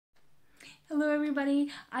Hello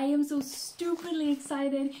everybody, I am so stupidly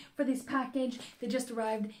excited for this package that just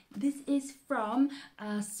arrived. This is from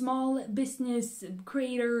a small business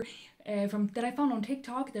creator that I found on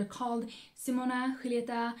TikTok. They're called Simona,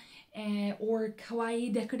 Julietta or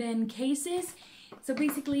Kawaii Decoden cases. So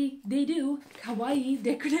basically they do Kawaii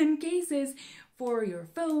Decoden cases for your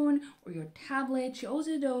phone or your tablet. She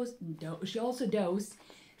also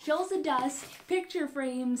does picture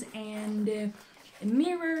frames and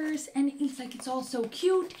mirrors, and it's all so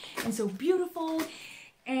cute and so beautiful.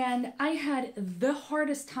 And I had the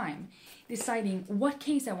hardest time deciding what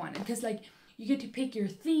case I wanted, because like you get to pick your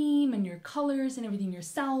theme and your colors and everything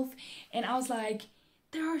yourself, and I was like,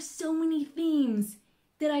 there are so many themes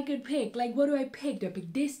that I could pick. Like, what do I pick? Do I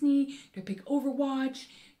pick Disney? Do I pick Overwatch?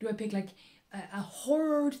 Do I pick like a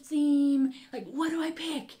horror theme? Like, what do I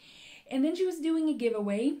pick? And then she was doing a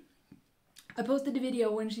giveaway. I posted a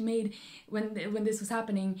video when she made, when this was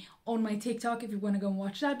happening, on my TikTok if you want to go and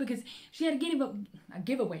watch that, because she had a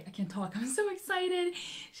giveaway. I can't talk, I'm so excited.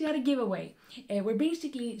 She had a giveaway where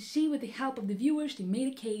basically she, with the help of the viewers, she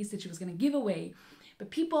made a case that she was going to give away.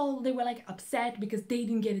 But people, they were like upset because they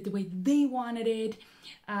didn't get it the way they wanted it.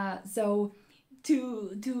 So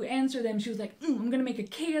to answer them, she was like, I'm gonna make a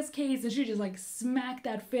chaos case, and she just like smacked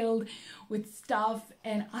that filled with stuff,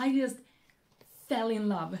 and I just fell in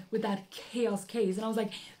love with that chaos case. And I was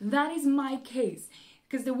like, that is my case,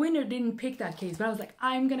 because the winner didn't pick that case, but I was like,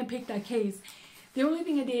 I'm gonna pick that case. The only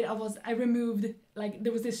thing I did I removed, like,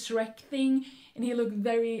 there was this Shrek thing and he looked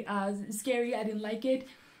very scary. I didn't like it.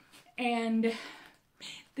 And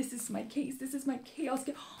this is my case. This is my chaos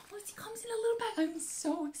case. Oh, it comes in a little bag. I'm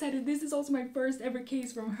so excited. This is also my first ever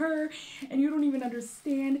case from her, and you don't even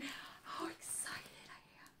understand how excited I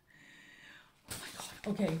am. Oh my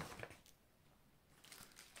god. Okay.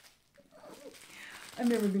 I've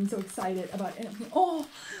never been so excited about anything. Oh,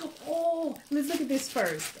 let's look at this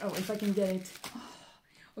first. Oh, if I can get it. Oh,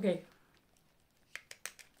 okay.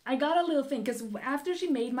 I got a little thing, because after she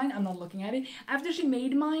made mine, I'm not looking at it. After she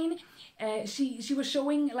made mine, she was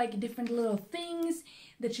showing like different little things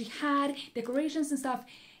that she had, decorations and stuff.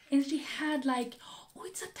 And she had like, oh,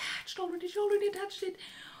 it's attached already. She already attached it.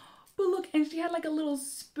 But look, and she had like a little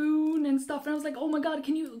spoon and stuff. And I was like, oh my god,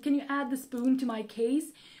 can you add the spoon to my case?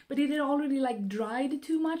 But it had already like dried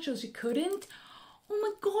too much, so she couldn't. Oh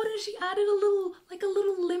my god, and she added a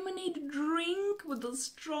little lemonade drink with a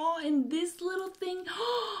straw and this little thing.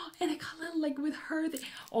 And I got a little like with her.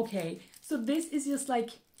 Okay, so this is just like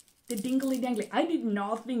the dingly dangly. I did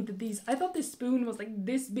not think that these, I thought this spoon was like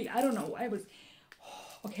this big. I don't know, I was,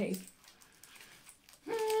 okay.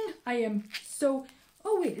 I am so,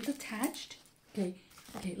 oh wait, it's attached. Okay,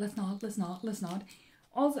 let's not.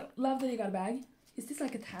 Also, love that you got a bag. Is this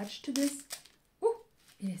like attached to this? Oh,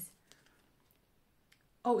 it is.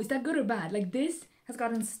 Oh, is that good or bad? Like, this has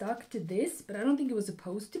gotten stuck to this, but I don't think it was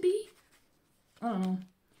supposed to be. I don't know.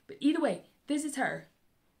 But either way, this is her.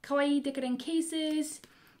 Kawaii Decoden cases.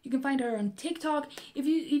 You can find her on TikTok. If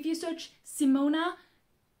you search Simona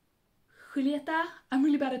Julietta, I'm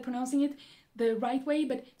really bad at pronouncing it the right way,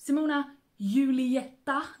 but Simona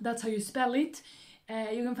Julietta, that's how you spell it.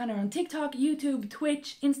 You can find her on TikTok, YouTube,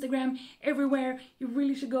 Twitch, Instagram, everywhere. You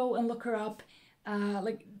really should go and look her up.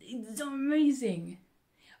 Like, it's amazing.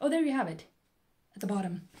 Oh, there you have it. At the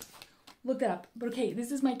bottom. Look that up. But okay, this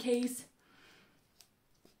is my case.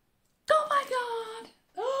 Oh my god!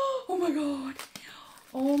 Oh my god!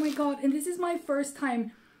 Oh my god. And this is my first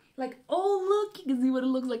time. Like, oh look, you can see what it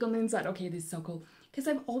looks like on the inside. Okay, this is so cool. Because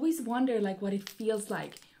I've always wondered like what it feels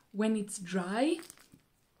like when it's dry.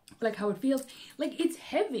 Like how it feels. Like, it's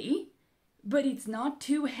heavy, but it's not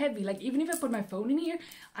too heavy. Like, even if I put my phone in here,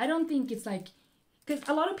 I don't think it's like, because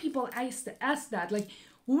a lot of people ask that, like,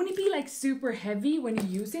 won't it be like super heavy when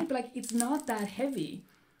you use it? But like, it's not that heavy.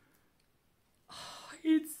 Oh,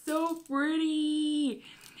 it's so pretty.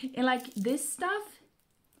 And like, this stuff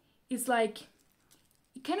is like,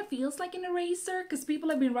 it kind of feels like an eraser, because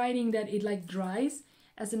people have been writing that it like dries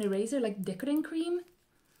as an eraser, like Decoden cream.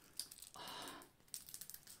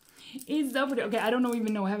 It's so pretty. Okay, I don't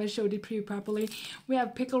even know. Have I showed it pretty properly? We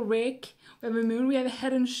have Pickle Rick. We have a moon. We have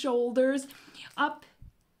Head and Shoulders.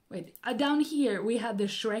 Down here we had the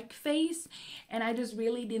Shrek face, and I just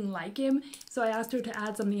really didn't like him. So I asked her to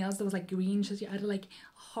add something else that was like green. So she added like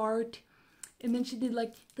a heart, and then she did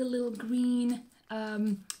like the little green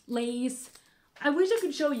lace. I wish I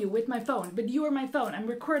could show you with my phone, but you are my phone. I'm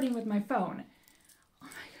recording with my phone. Oh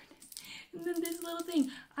my goodness. And then this little thing.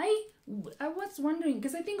 I was wondering,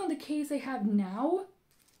 because I think on the case I have now,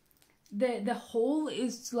 the hole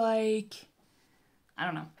is like, I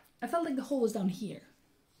don't know. I felt like the hole was down here.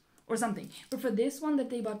 or something. But for this one that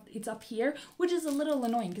they bought, it's up here, which is a little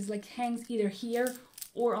annoying because like hangs either here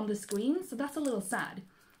or on the screen. So that's a little sad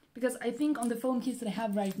because I think on the phone case that I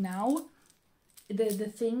have right now, the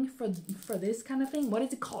thing for this kind of thing, what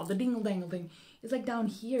is it called? The dingle dangle thing. It's like down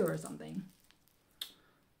here or something.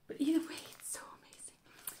 But either way, it's so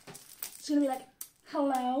amazing. It's gonna be like,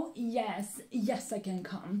 hello, yes, yes I can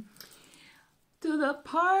come to the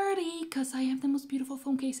party because I have the most beautiful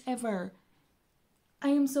phone case ever. I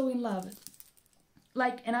am so in love.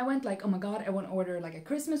 Like, and I went like, oh my god, I want to order like a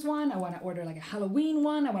Christmas one. I want to order like a Halloween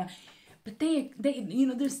one. But they, you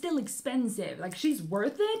know, they're still expensive. Like, she's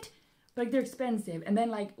worth it, but like they're expensive. And then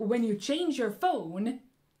like when you change your phone,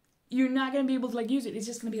 you're not gonna be able to like use it. It's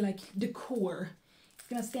just gonna be like decor. It's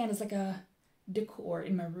gonna stand as like a decor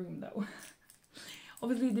in my room though.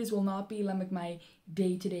 Obviously, this will not be like my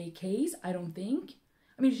day-to-day case, I don't think.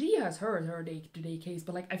 I mean, she has her day-to-day case,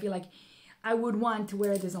 but like I feel like I would want to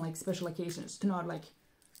wear this on like special occasions to not like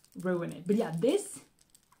ruin it. But yeah, this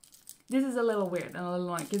is a little weird and a little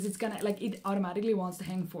annoying because it's gonna like it automatically wants to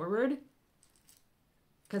hang forward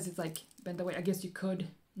because it's like bent away. I guess you could.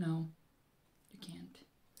 No, you can't.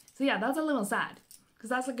 So yeah, that's a little sad because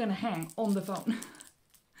that's like gonna hang on the phone.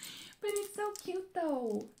 But it's so cute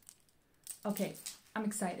though. Okay, I'm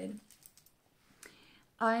excited.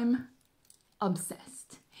 I'm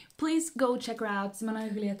obsessed. Please go check her out, Simona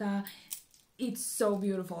and Julietta. It's so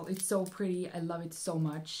beautiful. It's so pretty. I love it so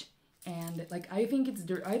much. And like I think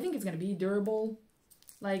it's gonna be durable.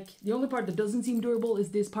 Like the only part that doesn't seem durable is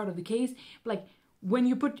this part of the case. But like when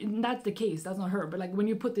you put, and that's the case, that's not her. But like when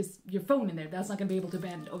you put your phone in there, that's not gonna be able to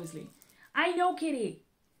bend, obviously. I know, Kitty.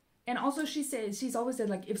 And also she's always said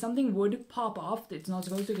like if something would pop off, it's not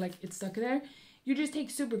supposed to, like it's stuck there, you just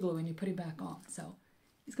take super glue and you put it back on. So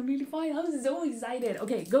it's gonna be really fine. I'm so excited.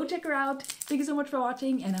 Okay, go check her out. Thank you so much for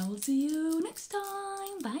watching and I will see you next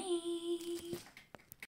time. Bye.